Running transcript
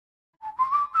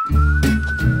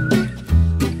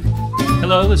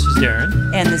Hello, this is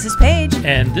Darren. And this is Paige.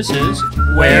 And this is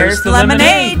Where's the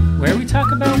Lemonade? Where we talk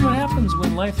about what happens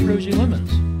when life throws you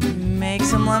lemons. Make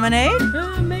some lemonade?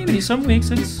 Maybe. Some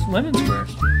weeks it's lemon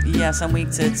squares. Yeah, some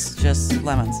weeks it's just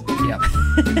lemons. Yeah.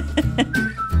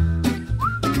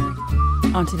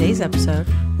 On today's episode,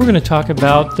 We're going to talk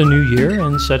about the new year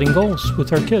and setting goals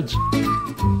with our kids.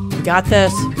 we got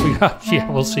this.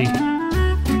 Yeah, we'll see.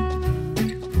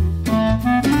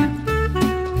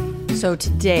 So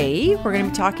today we're going to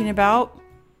be talking about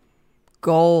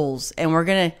goals, and we're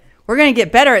going to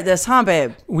get better at this, huh,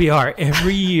 babe? We are.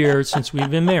 Every year since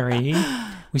we've been married,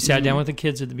 we sat down with the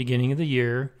kids at the beginning of the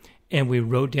year and we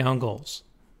wrote down goals.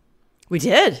 We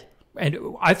did. And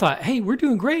I thought, hey, we're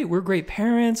doing great. We're great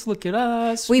parents. Look at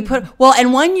us.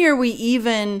 And one year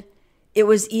it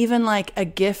was even like a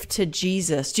gift to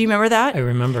Jesus. Do you remember that? I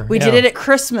remember. We did it at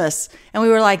Christmas, and we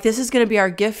were like, this is going to be our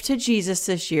gift to Jesus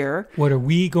this year. What are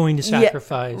we going to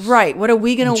sacrifice? Yeah, right. What are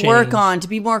we going to work change? on to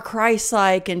be more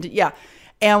Christ-like?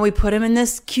 And we put him in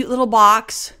this cute little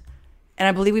box, and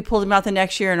I believe we pulled him out the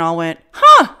next year and all went,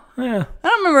 Yeah. I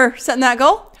don't remember setting that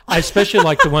goal. I especially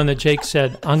like the one that Jake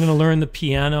said, I'm going to learn the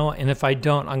piano, and if I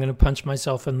don't, I'm going to punch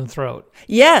myself in the throat.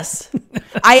 Yes.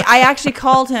 I actually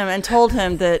called him and told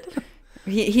him that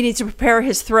he needs to prepare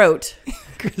his throat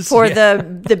for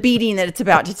the beating that it's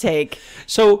about to take.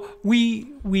 So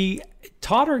we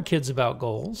taught our kids about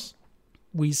goals.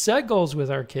 We set goals with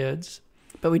our kids.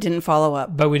 But we didn't follow up.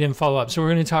 So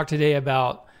we're going to talk today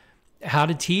about how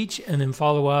to teach and then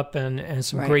follow up and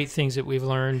some great things that we've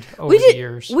learned over the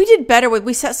years. We did better.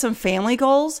 We set some family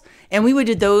goals, and we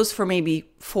did those for maybe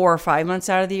 4 or 5 months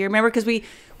out of the year. Remember, because we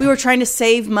were trying to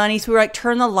save money, so we were like,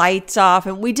 turn the lights off,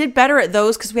 and we did better at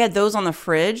those because we had those on the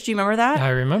fridge. Do you remember that? I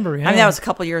remember, yeah. I mean, that was a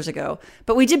couple years ago.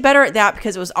 But we did better at that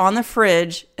because it was on the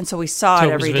fridge, and so we saw it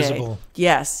every day. So it was visible.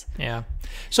 Yes. Yeah.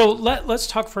 So let's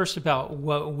talk first about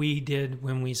what we did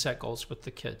when we set goals with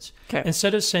the kids. Okay.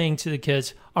 Instead of saying to the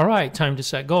kids, all right, time to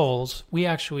set goals, we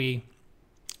actually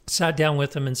sat down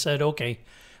with them and said, okay,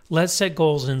 let's set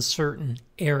goals in certain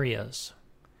areas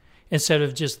instead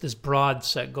of just this broad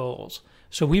set goals.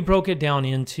 So we broke it down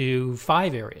into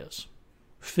 5 areas.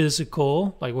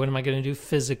 Physical, like what am I going to do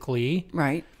physically?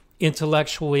 Right.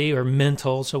 Intellectually or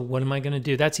mental, so what am I going to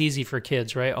do? That's easy for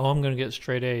kids, right? Oh, I'm going to get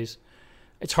straight A's.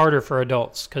 It's harder for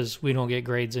adults because we don't get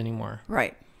grades anymore.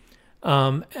 Right.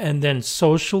 And then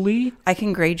socially. I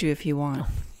can grade you if you want.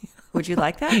 Would you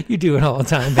like that? You do it all the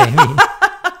time, baby.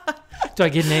 Do I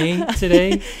get an A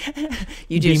today?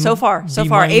 You do. So far. A+.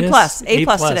 minus? A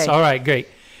plus today. All right, great.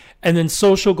 And then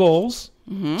social goals.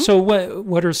 Mm-hmm. So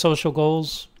what are social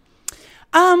goals?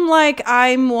 Like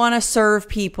I want to serve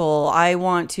people. I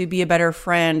want to be a better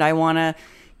friend. I want to,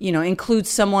 include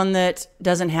someone that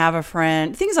doesn't have a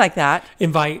friend. Things like that.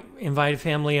 Invite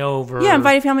family over. Yeah,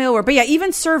 invite family over. But yeah,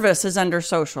 even service is under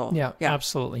social. Yeah,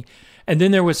 absolutely. And then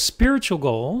there was spiritual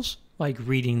goals, like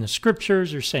reading the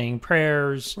scriptures or saying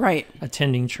prayers. Right.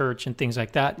 Attending church and things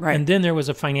like that. Right. And then there was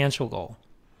a financial goal,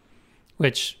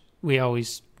 which we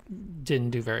always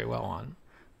didn't do very well on.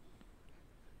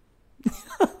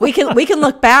 We can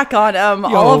look back on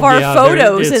all of our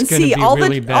photos and see all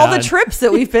the trips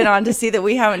that we've been on to see that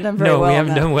we haven't done very well. No, we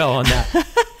haven't done well on that.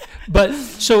 But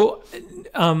so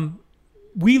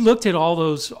we looked at all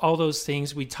those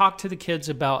things. We talked to the kids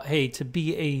about, hey, to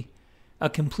be a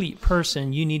complete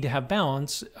person, you need to have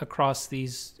balance across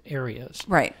these areas.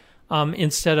 Right.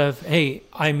 Instead of, hey,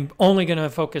 I'm only going to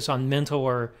focus on mental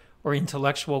or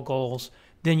intellectual goals.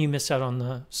 Then you miss out on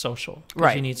the social.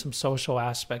 Right. You need some social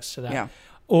aspects to that. Yeah.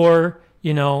 Or,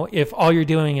 if all you're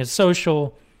doing is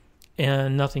social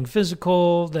and nothing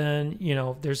physical, then,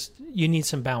 you need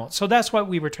some balance. So that's what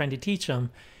we were trying to teach them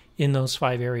in those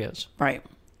 5 areas. Right.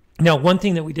 Now, one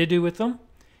thing that we did do with them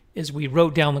is we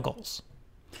wrote down the goals.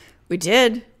 We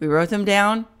did. We wrote them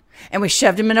down and we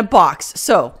shoved them in a box.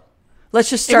 So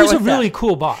let's just start with that. It was a really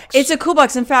cool box. It's a cool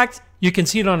box. In fact, you can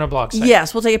see it on our blog site.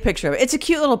 Yes, we'll take a picture of it. It's a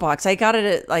cute little box. I got it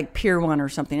at like Pier 1 or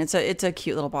something. It's a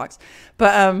cute little box.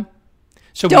 But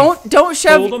so don't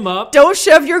shove them up. Don't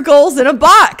shove your goals in a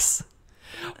box.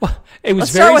 Well,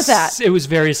 let's start with that. It was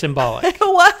very symbolic. It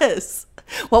was.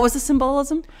 What was the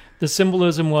symbolism? The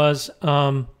symbolism was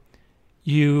those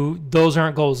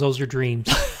aren't goals, those are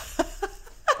dreams.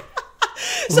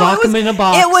 So Lock them in a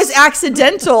box. It was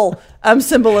accidental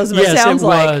symbolism, yes, it sounds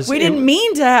was. like. We didn't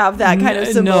mean to have that kind of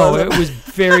symbolism. No, it was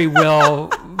very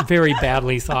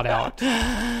badly thought out.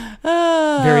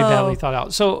 Very badly thought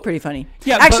out. So pretty funny.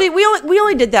 Yeah, actually, we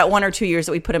only did that 1 or 2 years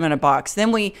that we put them in a box.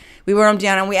 Then we wrote them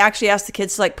down and we actually asked the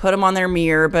kids to put them on their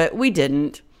mirror, but we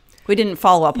didn't. We didn't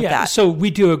follow up with that. So we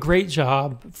do a great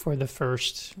job for the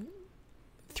first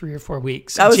 3 or 4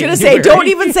 weeks. I was going to say, don't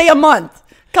even say a month.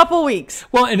 Couple weeks.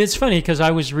 Well, and it's funny because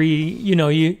I was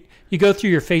you go through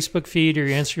your Facebook feed or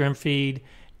your Instagram feed,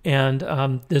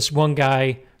 and this one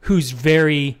guy who's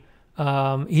very,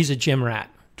 he's a gym rat,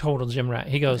 total gym rat.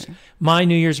 He goes, my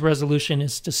New Year's resolution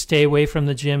is to stay away from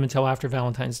the gym until after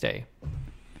Valentine's Day.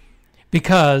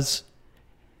 Because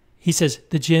he says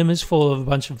the gym is full of a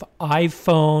bunch of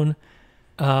iPhone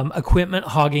equipment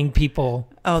hogging people.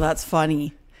 Oh, that's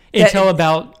funny. Until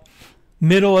about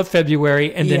middle of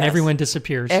February, and then Yes. everyone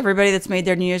disappears. Everybody that's made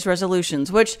their New Year's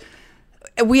resolutions, which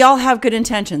we all have good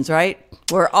intentions, right?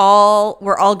 We're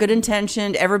all good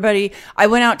intentioned. Everybody. I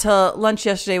went out to lunch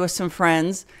yesterday with some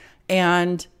friends,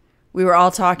 and we were all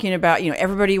talking about,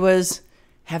 everybody was,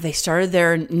 have they started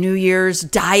their New Year's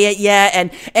diet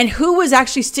yet? And who was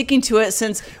actually sticking to it,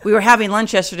 since we were having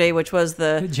lunch yesterday, which was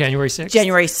the January 6th.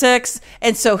 January 6th.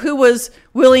 And so who was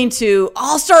willing to,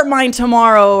 I'll start mine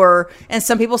tomorrow, and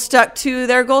some people stuck to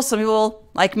their goals. Some people,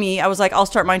 like me, I was like, I'll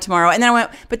start mine tomorrow. And then I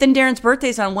went, but then Darren's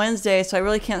birthday's on Wednesday, so I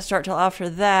really can't start till after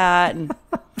that. And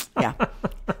yeah.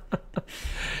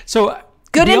 So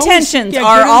Good we intentions good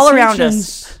are all around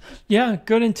intentions- us. Yeah,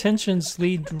 good intentions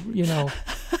lead, Yeah,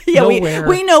 nowhere.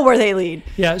 we know where they lead.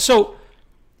 Yeah, so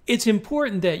it's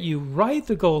important that you write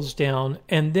the goals down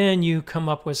and then you come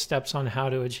up with steps on how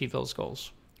to achieve those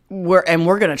goals. We're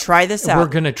going to try this out. We're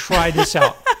going to try this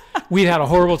out. We've had a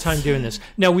horrible time doing this.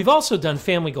 Now, we've also done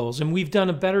family goals, and we've done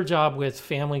a better job with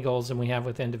family goals than we have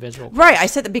with individual goals. Right. I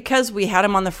said that because we had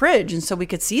them on the fridge, and so we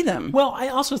could see them. Well, I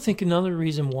also think another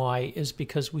reason why is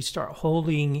because we start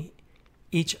holding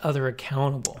each other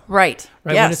accountable. Right.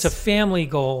 Right. Yes. When it's a family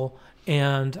goal,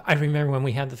 and I remember when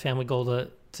we had the family goal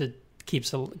to keep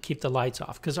the lights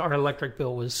off because our electric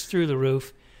bill was through the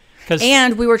roof.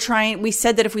 And we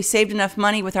said that if we saved enough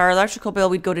money with our electrical bill,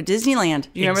 we'd go to Disneyland. Do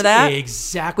you remember that?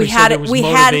 Exactly. We had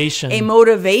motivation. a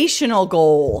motivational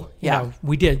goal. Yeah,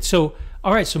 we did. So,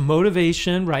 all right. So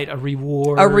motivation, right? A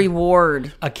reward. A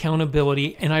reward.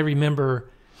 Accountability. And I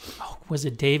remember, was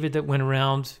it David that went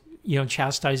around,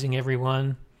 chastising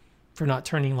everyone for not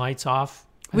turning lights off?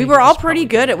 We were all pretty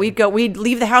good at. We'd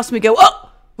leave the house and we'd go,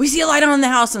 oh, we see a light on in the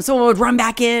house, and someone would run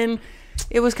back in.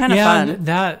 It was kind of fun.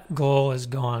 That goal is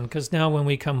gone because now when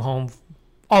we come home,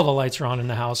 all the lights are on in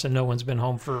the house and no one's been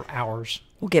home for hours.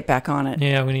 We'll get back on it.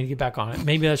 Yeah, we need to get back on it.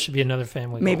 Maybe that should be another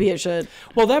family goal. Maybe it should.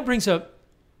 Well, that brings up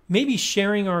maybe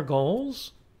sharing our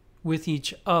goals with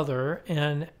each other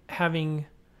and having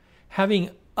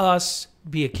us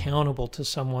be accountable to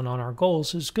someone on our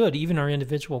goals is good, even our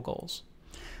individual goals.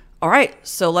 All right,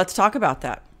 so let's talk about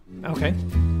that. Okay.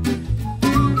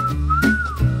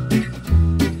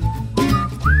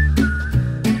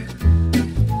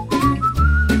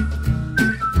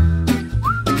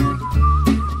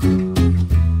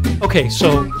 Okay,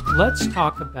 so let's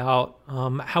talk about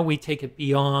how we take it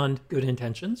beyond good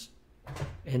intentions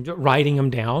and writing them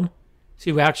down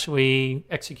to actually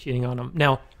executing on them.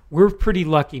 Now, we're pretty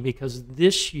lucky because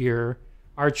this year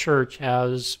our church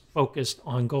has focused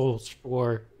on goals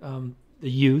for the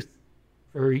youth,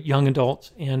 for young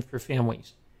adults, and for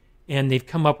families. And they've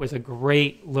come up with a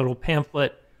great little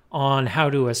pamphlet on how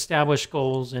to establish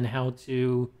goals and how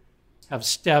to have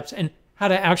steps and how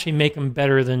to actually make them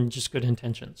better than just good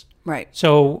intentions. Right.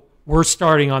 So we're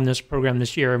starting on this program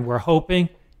this year, and we're hoping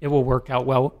it will work out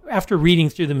well. After reading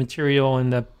through the material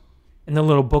and the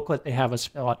little booklet they have us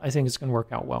fill out, I think it's going to work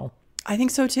out well. I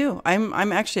think so too.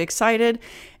 I'm actually excited,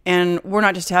 and we're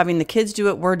not just having the kids do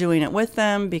it, we're doing it with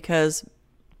them because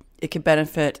it could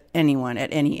benefit anyone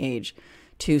at any age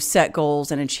to set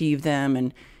goals and achieve them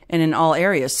and in all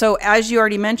areas. So as you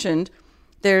already mentioned,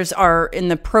 in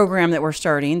the program that we're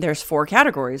starting, there's 4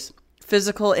 categories: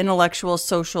 physical, intellectual,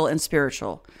 social, and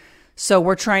spiritual. So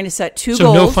we're trying to set 2 goals.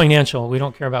 So no financial. We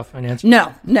don't care about financial.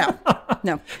 No.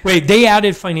 Wait, they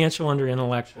added financial under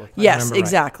intellectual. Yes,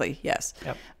 exactly. Right. Yes.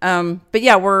 Yep. But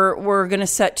yeah, we're going to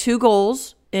set 2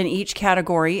 goals in each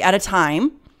category at a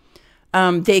time.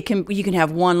 You can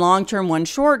have one long term, one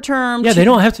short term. Yeah, they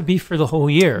don't have to be for the whole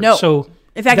year. No. So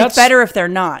in fact, it's better if they're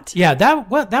not. Yeah,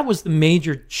 that was the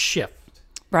major shift.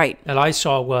 Right. That I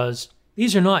saw was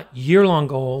these are not year-long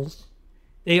goals.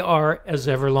 They are as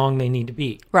ever long they need to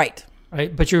be. Right.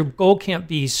 Right. But your goal can't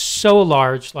be so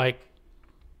large,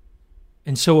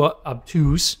 and so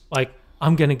obtuse, like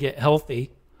I'm going to get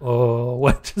healthy. Oh,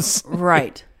 what does?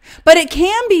 Right. But it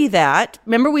can be that.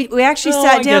 Remember, we actually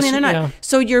sat down the other night. Yeah.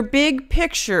 So your big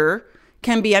picture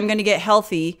can be, I'm going to get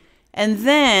healthy. And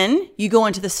then you go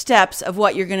into the steps of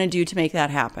what you're going to do to make that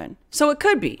happen. So it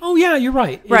could be. Oh, yeah, you're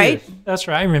right. Right? That's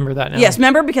right. I remember that now. Yes,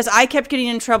 remember, because I kept getting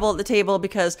in trouble at the table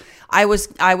because I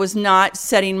was not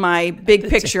setting my big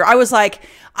picture. I was like,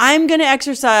 I'm going to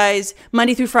exercise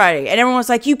Monday through Friday. And everyone was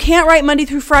like, you can't write Monday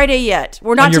through Friday yet.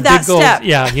 We're not to that step.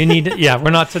 Yeah, you need to,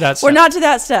 we're not to that step. We're not to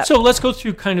that step. So let's go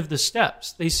through kind of the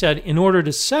steps. They said in order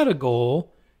to set a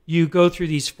goal, you go through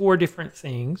these 4 different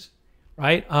things,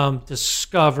 right?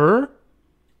 Discover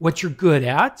what you're good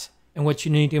at and what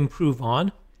you need to improve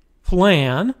on.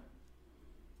 Plan,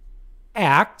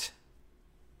 act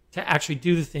to actually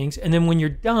do the things. And then when you're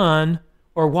done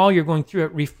or while you're going through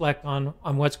it, reflect on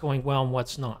what's going well and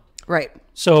what's not. Right.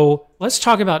 So let's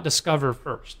talk about discover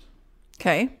first.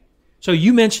 Okay. So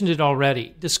you mentioned it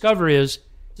already. Discover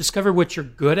what you're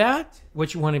good at,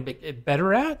 what you want to get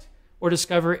better at, or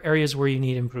discover areas where you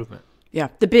need improvement. Yeah.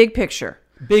 The big picture.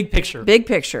 Big picture. Big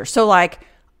picture. So like,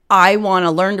 I want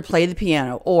to learn to play the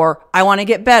piano, or I want to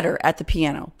get better at the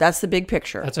piano. That's the big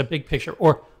picture. That's a big picture.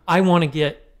 Or I want to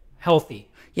get healthy.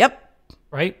 Yep.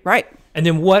 Right? Right. And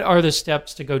then what are the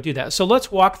steps to go do that? So let's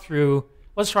talk through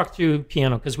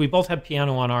piano, because we both have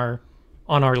piano on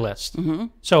our list. Mm-hmm.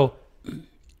 So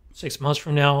 6 months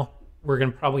from now, we're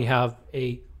going to probably have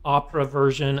a opera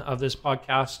version of this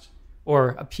podcast or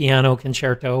a piano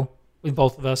concerto with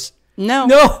both of us. No.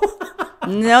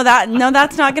 No,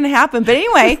 that's not going to happen. But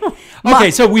anyway.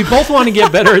 Okay, so we both want to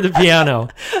get better at the piano.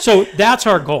 So that's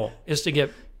our goal, is to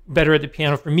get better at the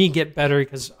piano. For me, get better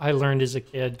because I learned as a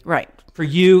kid. Right. For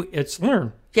you, it's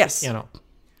learn. Yes. Piano.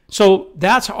 So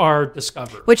that's our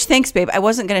discover. Which, thanks, babe. I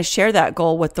wasn't going to share that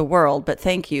goal with the world, but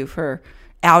thank you for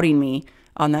outing me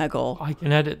on that goal. I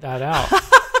can edit that out.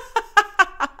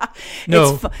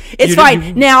 No, it's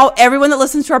fine. Now, everyone that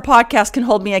listens to our podcast can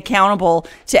hold me accountable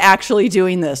to actually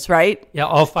doing this, right? Yeah,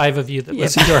 all 5 of you that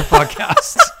listen to our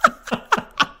podcast.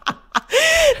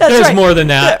 There's right. More than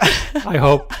that, I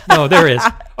hope. No, there is.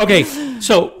 Okay,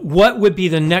 so what would be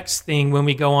the next thing when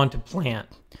we go on to plan?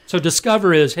 So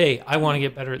discover is, hey, I want to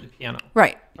get better at the piano.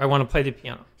 Right. I want to play the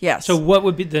piano. Yes. So what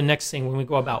would be the next thing when we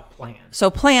go about plan?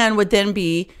 So plan would then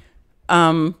be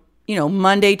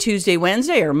Monday, Tuesday,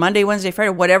 Wednesday, or Monday, Wednesday, Friday,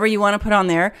 whatever you want to put on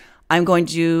there. I'm going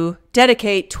to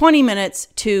dedicate 20 minutes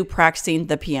to practicing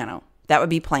the piano. That would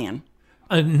be plan.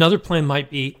 Another plan might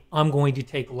be, I'm going to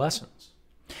take lessons.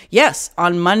 Yes,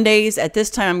 on Mondays at this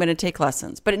time, I'm going to take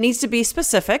lessons, but it needs to be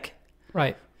specific.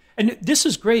 Right. And this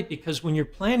is great because when you're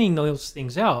planning those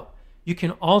things out, you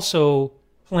can also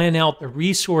plan out the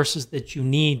resources that you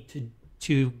need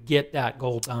to get that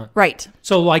goal done. Right.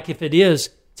 So like if it is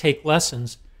take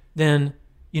lessons, then,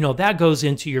 that goes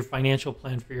into your financial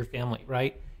plan for your family,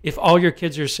 right? If all your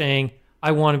kids are saying,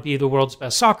 I want to be the world's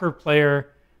best soccer player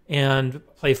and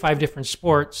play 5 different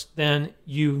sports, then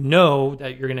you know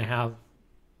that you're going to have,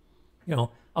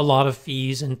 a lot of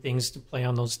fees and things to play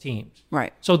on those teams.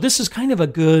 Right. So this is kind of a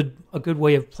good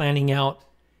way of planning out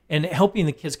and helping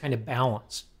the kids kind of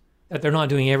balance that they're not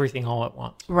doing everything all at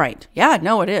once. Right. Yeah,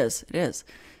 no, it is. It is.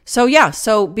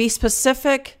 So be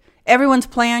specific. Everyone's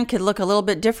plan could look a little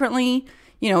bit differently.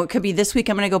 It could be this week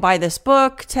I'm going to go buy this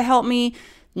book to help me.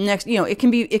 Next, it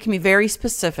can be very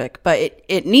specific, but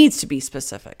it needs to be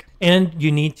specific. And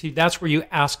you need to, that's where you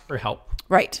ask for help.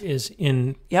 Right. Is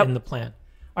in the plan.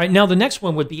 All right, now the next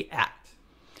one would be act.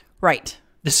 Right.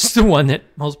 This is the one that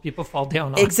most people fall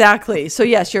down on. Exactly. So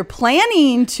yes, you're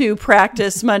planning to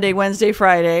practice Monday, Wednesday,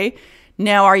 Friday.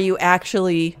 Now are you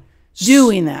actually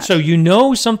doing that?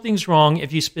 So something's wrong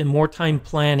if you spend more time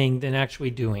planning than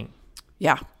actually doing.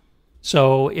 Yeah.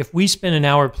 So if we spend an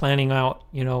hour planning out,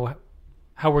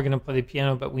 how we're going to play the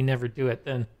piano, but we never do it,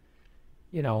 then,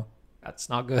 that's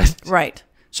not good. Right.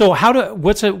 So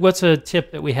what's a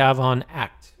tip that we have on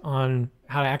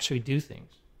how to actually do things?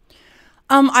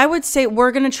 I would say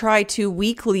we're going to try to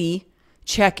weekly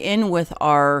check in with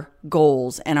our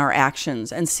goals and our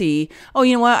actions and see,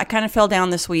 you know what? I kind of fell down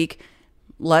this week.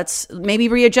 Let's maybe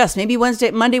readjust. Maybe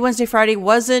Monday, Wednesday, Friday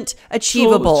wasn't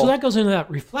achievable. So that goes into that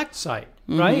reflect side,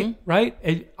 right? Mm-hmm.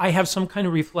 Right? I have some kind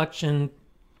of reflection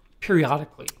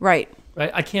periodically. Right.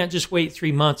 Right. I can't just wait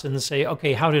 3 months and say,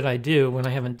 okay, how did I do when I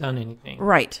haven't done anything?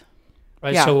 Right.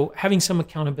 Right. Yeah. So having some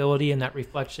accountability and that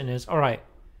reflection is, all right,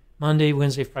 Monday,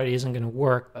 Wednesday, Friday isn't going to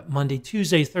work, but Monday,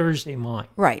 Tuesday, Thursday might.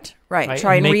 Right.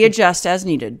 Try and readjust as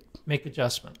needed. Make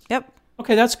adjustments. Yep.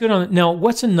 Okay, that's good. Now,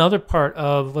 what's another part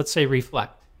of, let's say,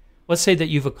 reflect? Let's say that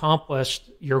you've accomplished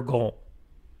your goal.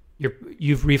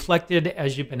 You've reflected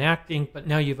as you've been acting, but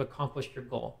now you've accomplished your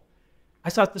goal. I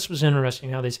thought this was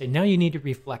interesting how they say, now you need to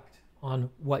reflect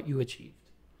on what you achieved.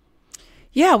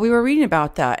 Yeah, we were reading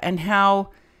about that and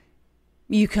how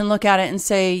you can look at it and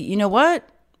say, you know what?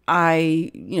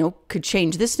 I, could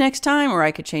change this next time, or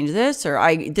I could change this,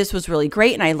 or this was really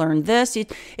great and I learned this.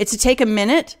 It's to take a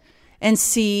minute and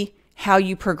see how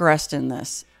you progressed in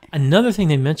this. Another thing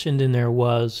they mentioned in there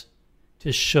was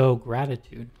to show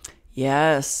gratitude.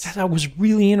 Yes. That was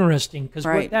really interesting, because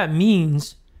Right. what that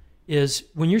means is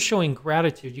when you're showing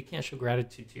gratitude, you can't show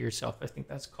gratitude to yourself. I think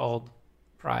that's called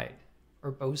pride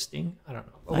or boasting. I don't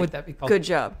know. What would that be called? Good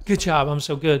job. Good job. I'm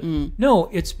so good. No,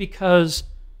 it's because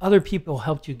other people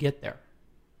helped you get there,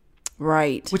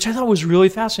 Right. which I thought was really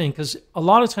fascinating, because a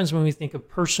lot of times when we think of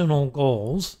personal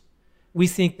goals, we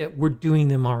think that we're doing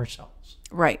them ourselves.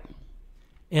 Right.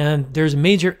 And there's a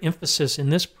major emphasis in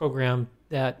this program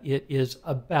that it is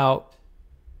about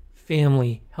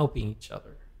family helping each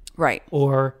other, Right.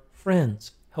 or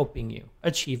friends helping you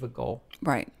achieve a goal,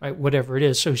 Right. right? Whatever it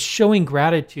is. So showing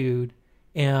gratitude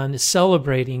and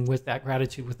celebrating with that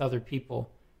gratitude with other people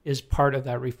is part of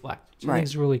that reflect, which I think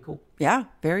is really cool. Yeah.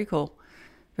 Very cool.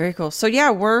 Very cool. So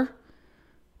yeah, we're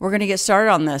going to get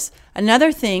started on this.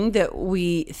 Another thing that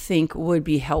we think would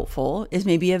be helpful is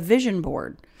maybe a vision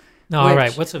board. No, all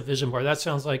right. What's a vision board? That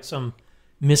sounds like some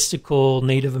mystical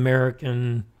Native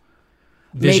American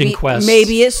vision quest.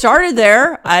 Maybe it started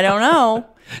there. I don't know.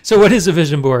 So what is a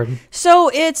vision board?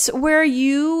 So it's where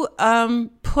you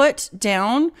put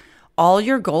down all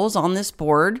your goals on this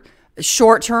board,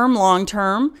 short term, long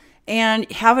term,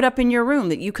 and have it up in your room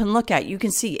that you can look at. You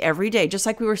can see every day, just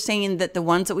like we were saying that the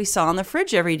ones that we saw on the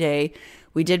fridge every day,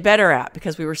 we did better at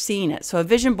because we were seeing it. So a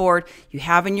vision board you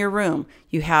have in your room.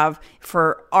 You have,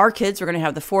 for our kids, we're going to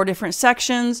have the 4 different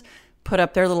sections, put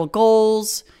up their little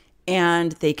goals,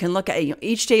 and they can look at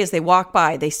each day as they walk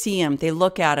by, they see them, they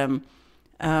look at them.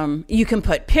 You can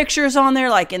put pictures on there,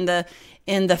 like in the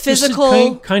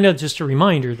physical. Kind of just a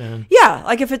reminder then. Yeah,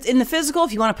 like if it's in the physical,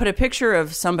 if you want to put a picture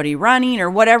of somebody running or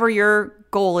whatever your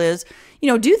goal is,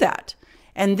 do that.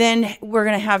 And then we're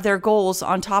going to have their goals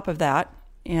on top of that.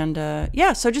 And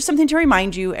so just something to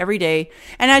remind you every day.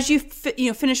 And as you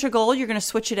finish a goal, you're going to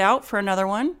switch it out for another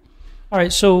one. All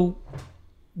right. So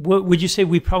what would you say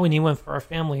we probably need one for our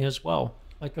family as well?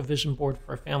 Like a vision board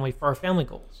for our family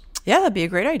goals. Yeah, that'd be a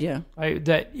great idea. Right?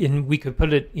 We could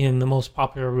put it in the most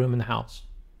popular room in the house,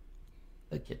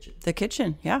 the kitchen. The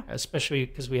kitchen, yeah. Especially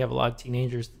because we have a lot of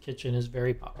teenagers. The kitchen is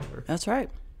very popular. That's right.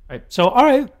 Right. So, all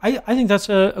right. I think that's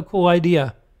a cool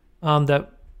idea that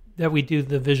we do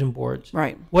the vision boards.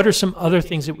 Right. What are some other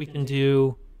things that we can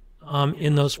do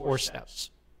in those 4 steps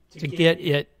to get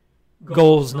it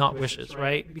goals, not wishes,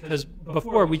 right? Because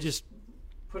before we just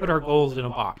put our goals in a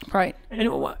box. Right. And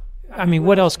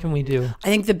what else can we do? I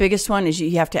think the biggest one is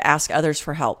you have to ask others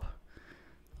for help.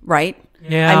 Right?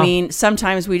 Yeah. I mean,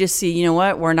 sometimes we just see,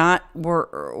 we're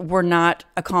not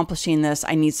accomplishing this.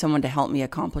 I need someone to help me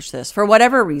accomplish this for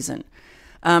whatever reason.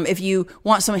 If you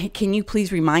want someone, can you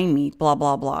please remind me, blah,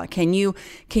 blah, blah. Can you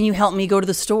help me go to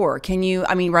the store?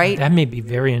 Right? That may be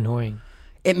very annoying.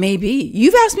 It may be.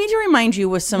 You've asked me to remind you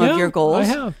with some of your goals.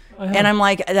 I have. And I'm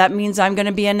like, that means I'm going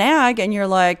to be a nag. And you're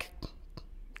like,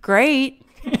 great.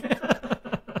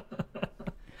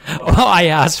 Well, I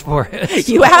asked for it.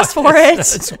 You asked for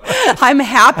it. I'm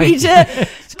happy to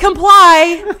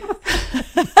comply.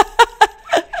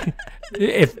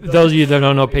 If those of you that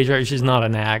don't know Paige, she's not a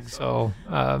nag. So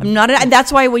I'm not. And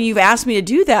that's why when you've asked me to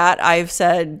do that, I've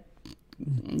said,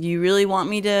 you really want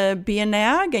me to be a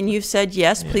nag? And you've said,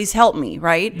 yes, please help me,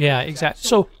 right? Yeah, exactly.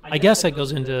 So I guess that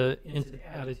goes into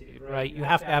attitude, right? You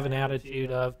have to have an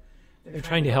attitude of, they're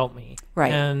trying to help me.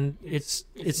 Right. And it's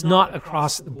not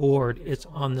across the board. It's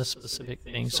on this specific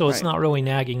thing. So it's not really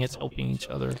nagging. It's helping each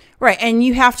other. Right. And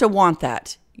you have to want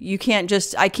that. I can't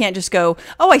just go,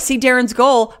 I see Darren's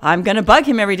goal, I'm going to bug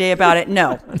him every day about it.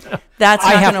 No, that's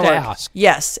not going to work. Ask.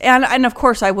 Yes. And of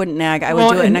course I wouldn't nag. I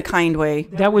would do it in a kind way.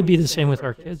 That would be the same with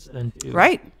our kids then too.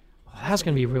 Right. Well, that's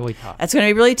going to be really tough. That's going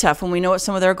to be really tough when we know what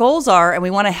some of their goals are and we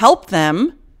want to help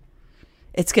them.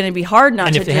 It's going to be hard not to.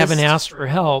 And if they haven't asked for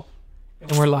help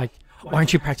and we're like, why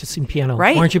aren't you practicing piano?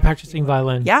 Right. Why aren't you practicing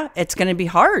violin? Yeah, it's going to be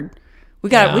hard. We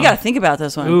got to think about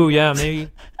this one. Ooh, yeah, maybe.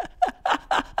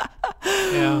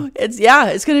 Yeah.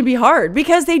 It's going to be hard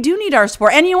because they do need our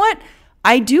support. And you know what?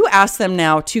 I do ask them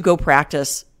now to go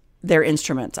practice their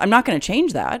instruments. I'm not going to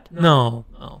change that. No.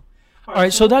 All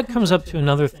right, so that comes up to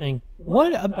another thing.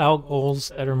 What about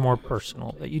goals that are more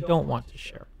personal that you don't want to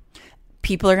share?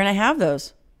 People are going to have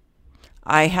those.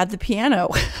 I had the piano.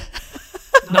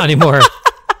 Not anymore.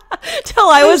 Till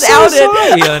I was so outed.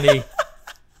 Sorry, honey.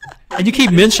 And you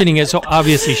keep mentioning it, so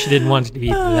obviously she didn't want it to be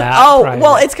that private.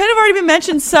 Well, it's kind of already been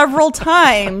mentioned several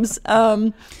times.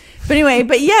 But anyway,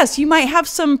 yes, you might have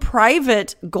some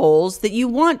private goals that you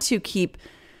want to keep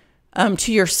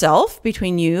to yourself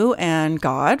between you and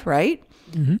God, right?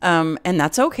 And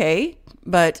that's okay,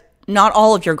 but not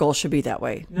all of your goals should be that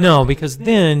way. No, because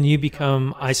then you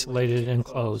become isolated and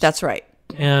closed. That's right.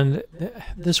 And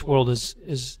this world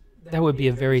is that would be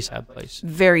a very sad place.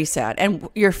 Very sad. And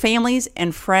your families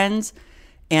and friends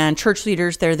and church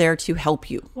leaders, they're there to help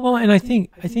you. Well, and I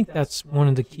think that's one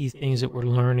of the key things that we're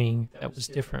learning that was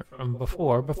different from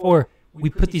before. Before, we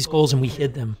put these goals and we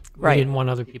hid them. Right. We didn't want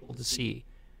other people to see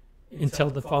until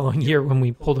the following year when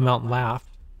we pulled them out and laughed.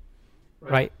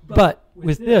 Right. But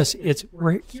with this,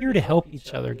 we're here to help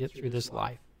each other get through this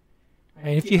life.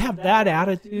 And if you have that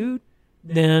attitude,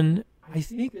 then I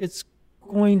think it's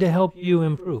going to help you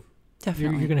improve.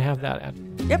 Definitely. You're going to have that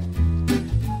attitude. Yep.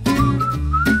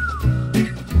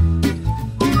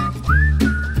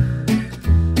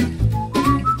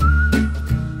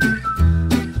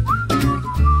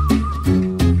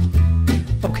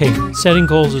 Okay, setting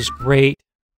goals is great.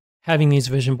 Having these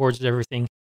vision boards is everything.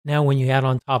 Now, when you add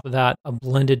on top of that a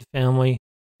blended family,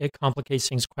 it complicates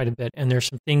things quite a bit. And there's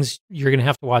some things you're going to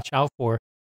have to watch out for.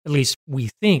 At least we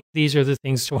think these are the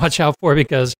things to watch out for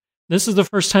because this is the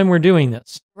first time we're doing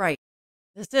this. Right.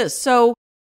 This is. So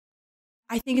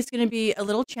I think it's going to be a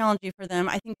little challenging for them.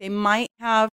 I think they might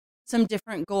have some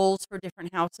different goals for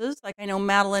different houses. Like I know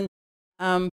Madeline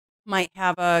might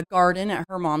have a garden at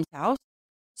her mom's house.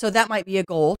 So that might be a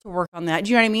goal to work on that. Do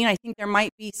you know what I mean? I think there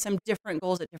might be some different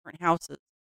goals at different houses.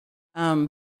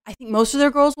 I think most of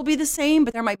their goals will be the same,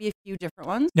 but there might be a few different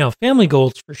ones. Now, family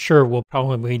goals for sure will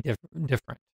probably be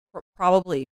different.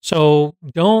 Probably. So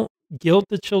don't guilt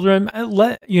the children.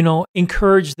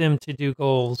 Encourage them to do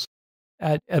goals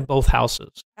at both houses.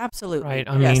 Absolutely. Right.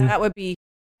 I yes, mean, that would be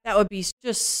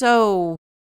just so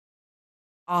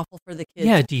awful for the kids.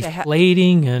 Yeah,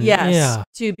 deflating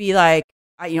to be like,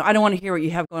 I don't want to hear what you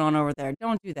have going on over there.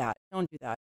 Don't do that. Don't do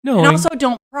that. No, and also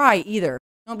don't pry either.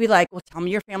 Don't be like, well, tell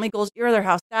me your family goals at your other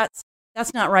house.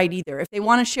 That's not right either. If they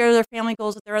want to share their family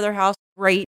goals at their other house,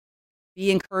 great.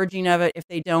 Be encouraging of it. If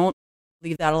they don't,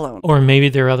 leave that alone. Or maybe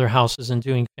their other house isn't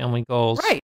doing family goals.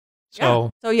 Right.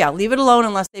 So leave it alone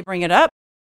unless they bring it up.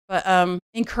 But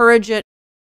encourage it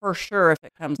for sure if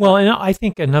it comes up. And I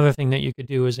think another thing that you could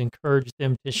do is encourage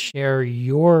them to share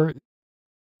your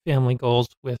family goals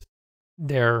with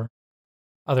their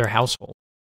other household.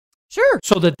 Sure.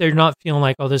 So that they're not feeling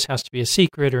like, oh, this has to be a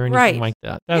secret or anything like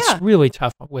that. That's really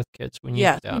tough with kids when you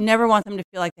do that. You never want them to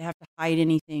feel like they have to hide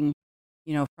anything,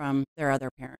 from their other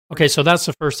parent. Okay, so that's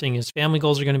the first thing is family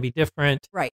goals are going to be different.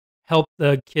 Right. Help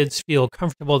the kids feel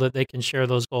comfortable that they can share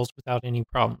those goals without any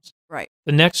problems. Right.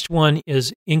 The next one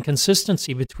is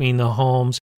inconsistency between the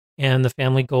homes and the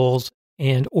family goals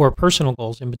or personal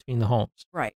goals in between the homes.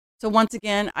 Right. So once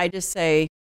again, I just say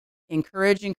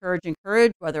encourage,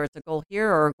 whether it's a goal here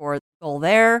or a goal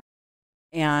there.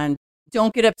 And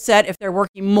don't get upset if they're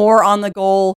working more on the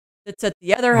goal that's at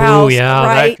the other house. Oh, yeah.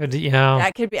 Right?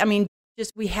 That could be,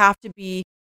 we have to be,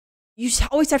 you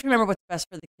always have to remember what's best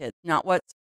for the kids, not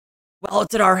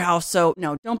it's at our house. So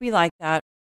no, don't be like that.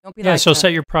 Don't be like that.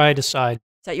 Set your pride aside.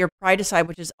 Set your pride aside,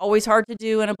 which is always hard to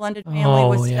do in a blended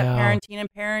family with step parenting and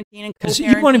parenting and co-parenting. Because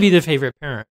you want to be the favorite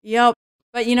parent. Yep.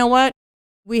 But you know what?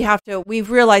 We've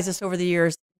realized this over the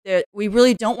years that we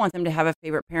really don't want them to have a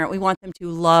favorite parent. We want them to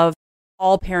love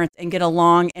all parents and get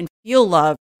along and feel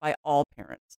loved by all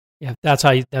parents. Yeah, that's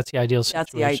the ideal situation.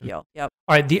 That's the ideal. Yep.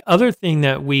 All right. The other thing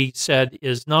that we said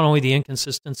is not only the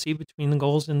inconsistency between the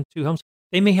goals in two homes,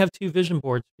 they may have two vision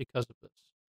boards because of this.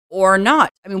 Or not.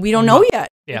 We don't know yet.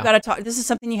 Yeah. You've got to talk. This is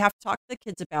something you have to talk to the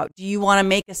kids about. Do you want to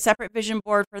make a separate vision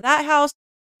board for that house?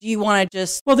 Do you want to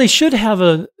just? Well, they should have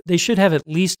at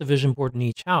least a vision board in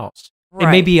each house. Right.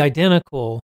 It may be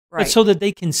identical, right. but so that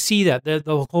they can see that.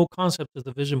 The whole concept of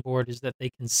the vision board is that they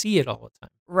can see it all the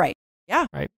time. Right. Yeah.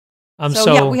 Right.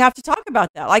 We have to talk about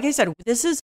that. Like I said, this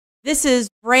is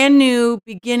brand new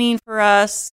beginning for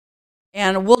us,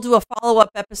 and we'll do a follow-up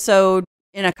episode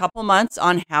in a couple months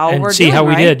on how we're see doing, how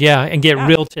we right? did, and get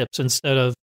real tips instead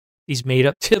of these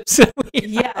made-up tips.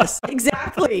 Yes,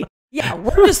 exactly. Yeah,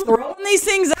 we're just throwing these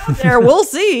things out there. We'll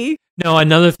see. No,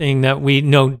 another thing that we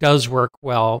know does work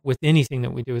well with anything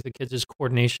that we do with the kids is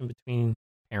coordination between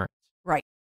parents. Right.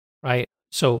 Right.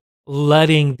 So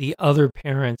letting the other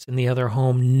parents in the other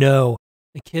home know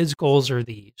the kids' goals are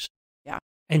these. Yeah.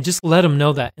 And just let them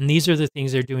know that. And these are the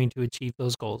things they're doing to achieve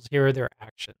those goals. Here are their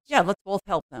actions. Yeah, let's both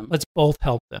help them. Let's both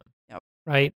help them. Yep.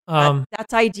 Right?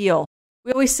 That's ideal.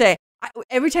 We always say,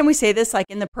 every time we say this, like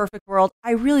in the perfect world,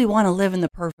 I really want to live in the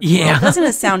perfect world. Doesn't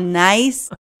it sound nice?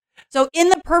 So in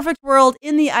the perfect world,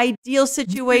 in the ideal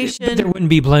situation. But there wouldn't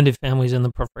be blended families in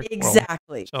the perfect world.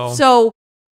 Exactly. So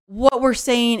what we're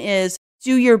saying is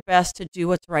do your best to do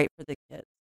what's right for the kids.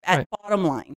 At Right. bottom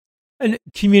line. And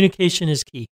communication is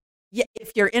key. Yeah,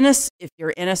 if you're in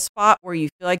a spot where you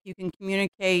feel like you can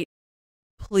communicate,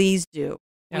 please do.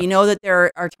 Yeah. We know that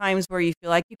there are times where you feel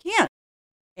like you can't,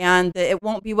 and that it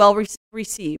won't be well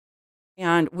received,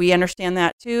 and we understand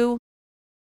that too.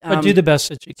 But do the best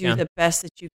that you do can. the best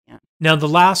that you can. Now, the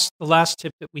last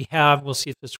tip that we have, we'll see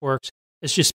if this works,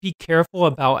 is just be careful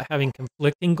about having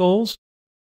conflicting goals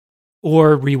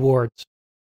or rewards.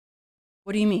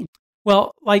 What do you mean?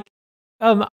 Well, like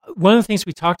one of the things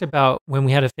we talked about when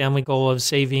we had a family goal of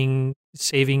saving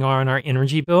on our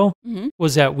energy bill Mm-hmm.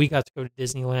 was that we got to go to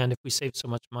Disneyland if we saved so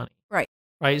much money. Right.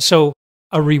 Right. So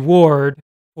a reward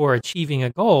for achieving a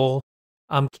goal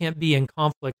can't be in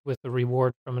conflict with a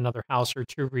reward from another house or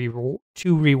two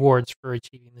rewards for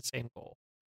achieving the same goal.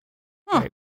 Huh. Right.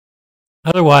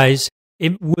 Otherwise,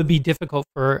 it would be difficult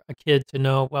for a kid to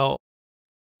know, well,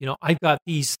 I've got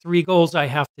these 3 goals I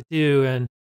have to do, and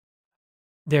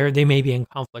they may be in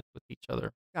conflict with each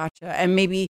other. Gotcha. And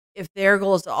maybe if their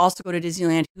goal is to also go to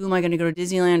Disneyland, who am I going to go to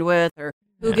Disneyland with, or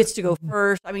who Yeah. gets to go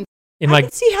first? I mean, And I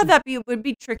can see how that would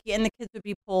be tricky, and the kids would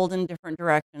be pulled in different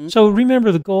directions. so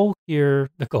remember the goal here,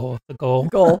 the goal. The goal.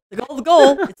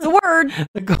 It's the word.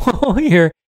 The goal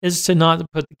here is to not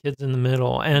put the kids in the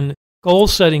middle, and goal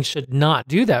setting should not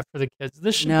do that for the kids.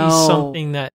 This should be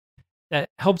something that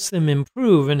helps them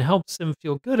improve and helps them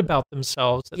feel good about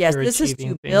themselves. That Yes, they're this is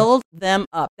achieving to things. build them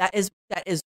up. That is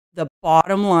the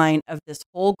bottom line of this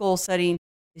whole goal setting,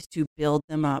 is to build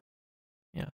them up.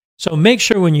 So make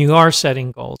sure when you are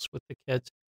setting goals with the kids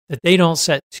that they don't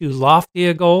set too lofty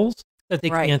a goals that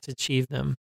they Right. can't achieve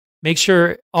them. Make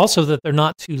sure also that they're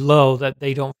not too low that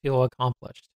they don't feel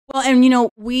accomplished. Well, and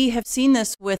we have seen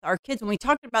this with our kids. When we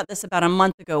talked about this about a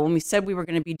month ago, when we said we were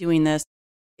going to be doing this,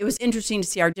 it was interesting to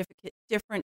see our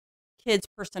different kids'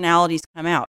 personalities come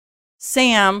out.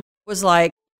 Sam was like,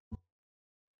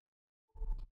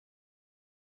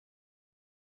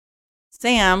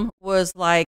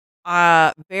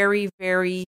 very,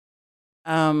 very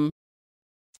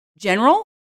general.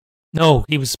 No,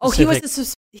 he was Oh,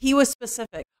 specific. he was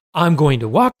specific. I'm going to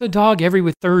walk the dog every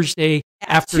Thursday At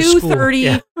after 2:30 school.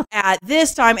 Yeah. at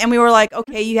this time, and we were like,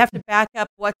 okay, you have to back up.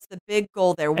 What's the big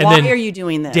goal there? And Why then are you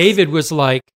doing this? David was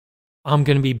like, I'm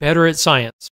going to be better at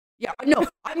science. Yeah, no,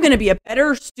 I'm going to be a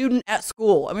better student at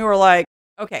school. And we were like,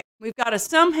 okay, we've got to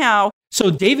somehow.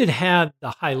 So David had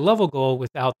the high level goal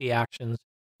without the actions,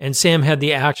 and Sam had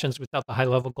the actions without the high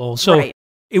level goal. So Right.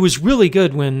 it was really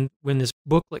good when this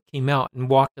booklet came out and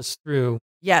walked us through.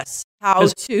 Yes, how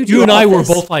 'Cause to do you and all I were this.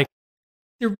 both like,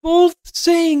 they're both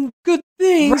saying good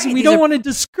things. Right, We these don't are- want to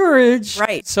discourage.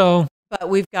 Right. So But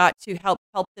we've got to help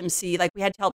them see, like we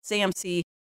had to help Sam see,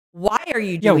 why are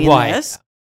you Yeah, doing why? this?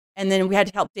 And then we had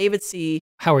to help David see,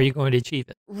 how are you going to achieve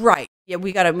it? right, yeah,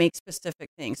 we got to make specific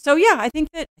things. So yeah, I think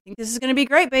this is going to be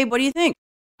great, babe. What do you think?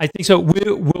 I think so.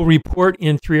 We'll report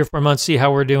in 3 or 4 months, see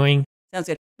how we're doing. Sounds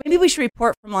good. Maybe we should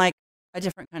report from like a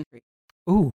different country.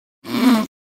 Ooh,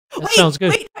 Wait, sounds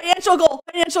good. Wait, financial goal.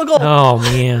 oh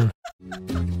man.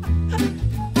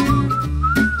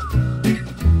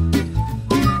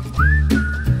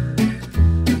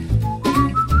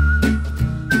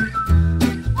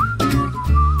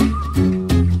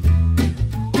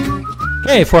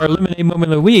 Okay, for our lemonade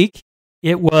moment of the week,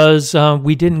 it was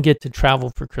we didn't get to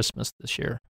travel for Christmas this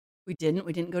year. We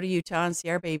didn't go to Utah and see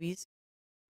our babies.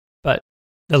 But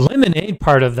the lemonade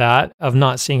part of that, of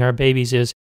not seeing our babies,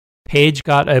 is Paige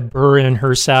got a burr in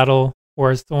her saddle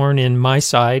or a thorn in my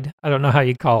side. I don't know how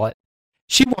you call it.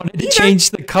 She wanted to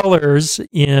change the colors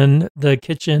in the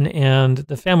kitchen and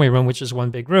the family room, which is one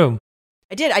big room.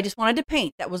 I did. I just wanted to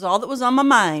paint. That was all that was on my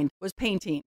mind, was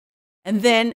painting. And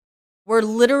then we're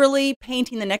literally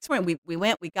painting the next morning. We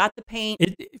went, we got the paint.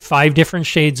 5 different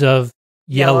shades of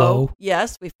yellow.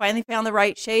 Yes, we finally found the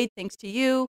right shade, thanks to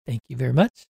you. Thank you very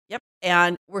much. Yep.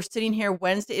 And we're sitting here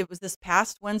Wednesday. It was this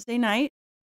past Wednesday night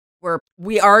where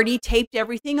we already taped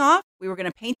everything off. We were going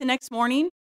to paint the next morning.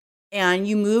 And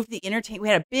you moved the entertainment. We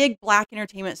had a big black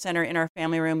entertainment center in our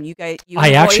family room. You and I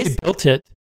the actually boys, built it.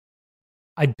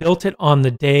 I built it on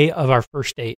the day of our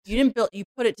first date. You didn't build. You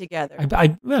put it together.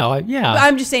 Yeah.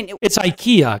 I'm just saying. It's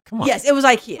IKEA. Come on. Yes, it was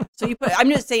IKEA. So you put. I'm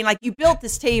just saying, like you built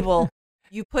this table.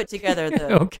 You put together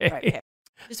the. Okay. Right, okay.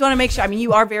 Just want to make sure. I mean,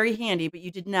 you are very handy, but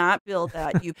you did not build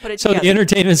that. You put it So together. the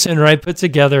entertainment center I put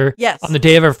together Yes. on the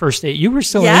day of our first date. You were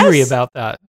so Yes. angry about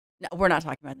that. No, we're not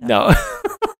talking about that. No.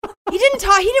 He didn't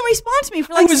talk. He didn't respond to me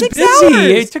for I like was 6 busy. hours.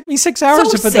 It took me 6 hours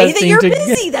so to put say that that thing you're together.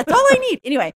 busy. That's all I need.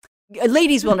 Anyway,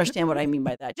 ladies will understand what I mean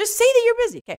by that. Just say that you're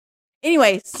busy. Okay.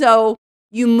 Anyway, so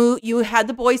you had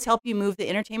the boys help you move the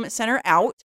entertainment center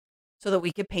out so that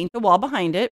we could paint the wall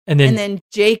behind it. And then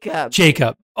Jacob,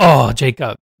 Jacob,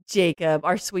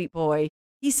 our sweet boy,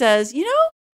 he says, maybe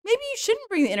you shouldn't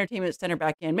bring the entertainment center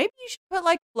back in. Maybe you should put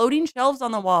like floating shelves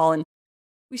on the wall. And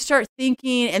we start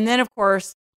thinking, and then of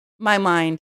course my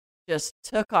mind just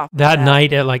took off. That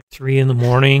night at like 3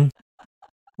 a.m,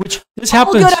 which this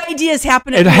happens. All good ideas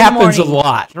happen. It happens a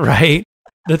lot, right?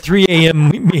 The 3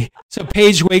 a.m. So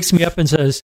Paige wakes me up and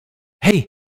says, "Hey,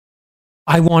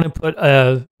 I want to put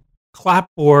a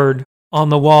clapboard on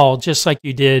the wall just like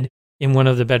you did in one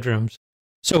of the bedrooms."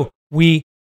 So we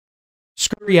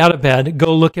scurry out of bed,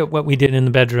 go look at what we did in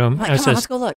the bedroom. Come on, let's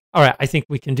go look. All right, I think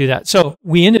we can do that. So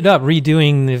we ended up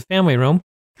redoing the family room.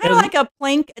 Kind of like a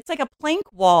plank. It's like a plank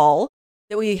wall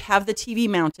that we have the TV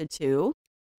mounted to.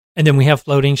 And then we have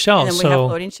floating shelves.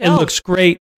 It looks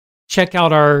great. Check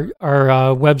out our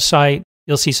website.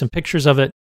 You'll see some pictures of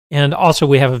it. And also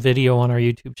we have a video on our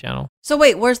YouTube channel. So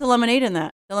wait, where's the lemonade in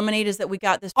that? The lemonade is that we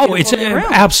got this beautiful it's an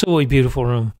absolutely beautiful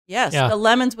room. Yes. Yeah. The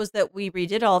lemons was that we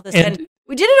redid all of this. And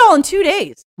we did it all in 2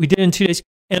 days. We did it in 2 days.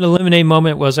 And the lemonade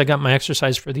moment was I got my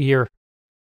exercise for the year.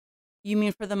 You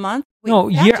mean for the month? No,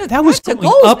 yeah, that was going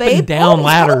up and down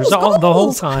ladders the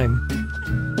whole time.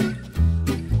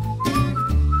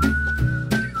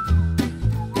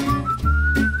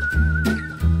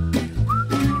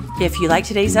 If you like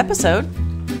today's episode,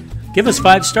 give us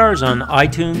 5 stars on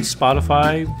iTunes,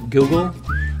 Spotify, Google.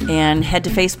 And head to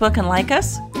Facebook and like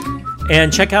us.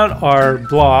 And check out our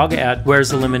blog at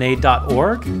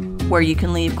where'sthelemonade.org, where you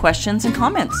can leave questions and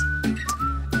comments.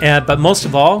 But most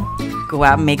of all, go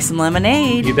out and make some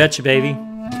lemonade. You betcha, baby.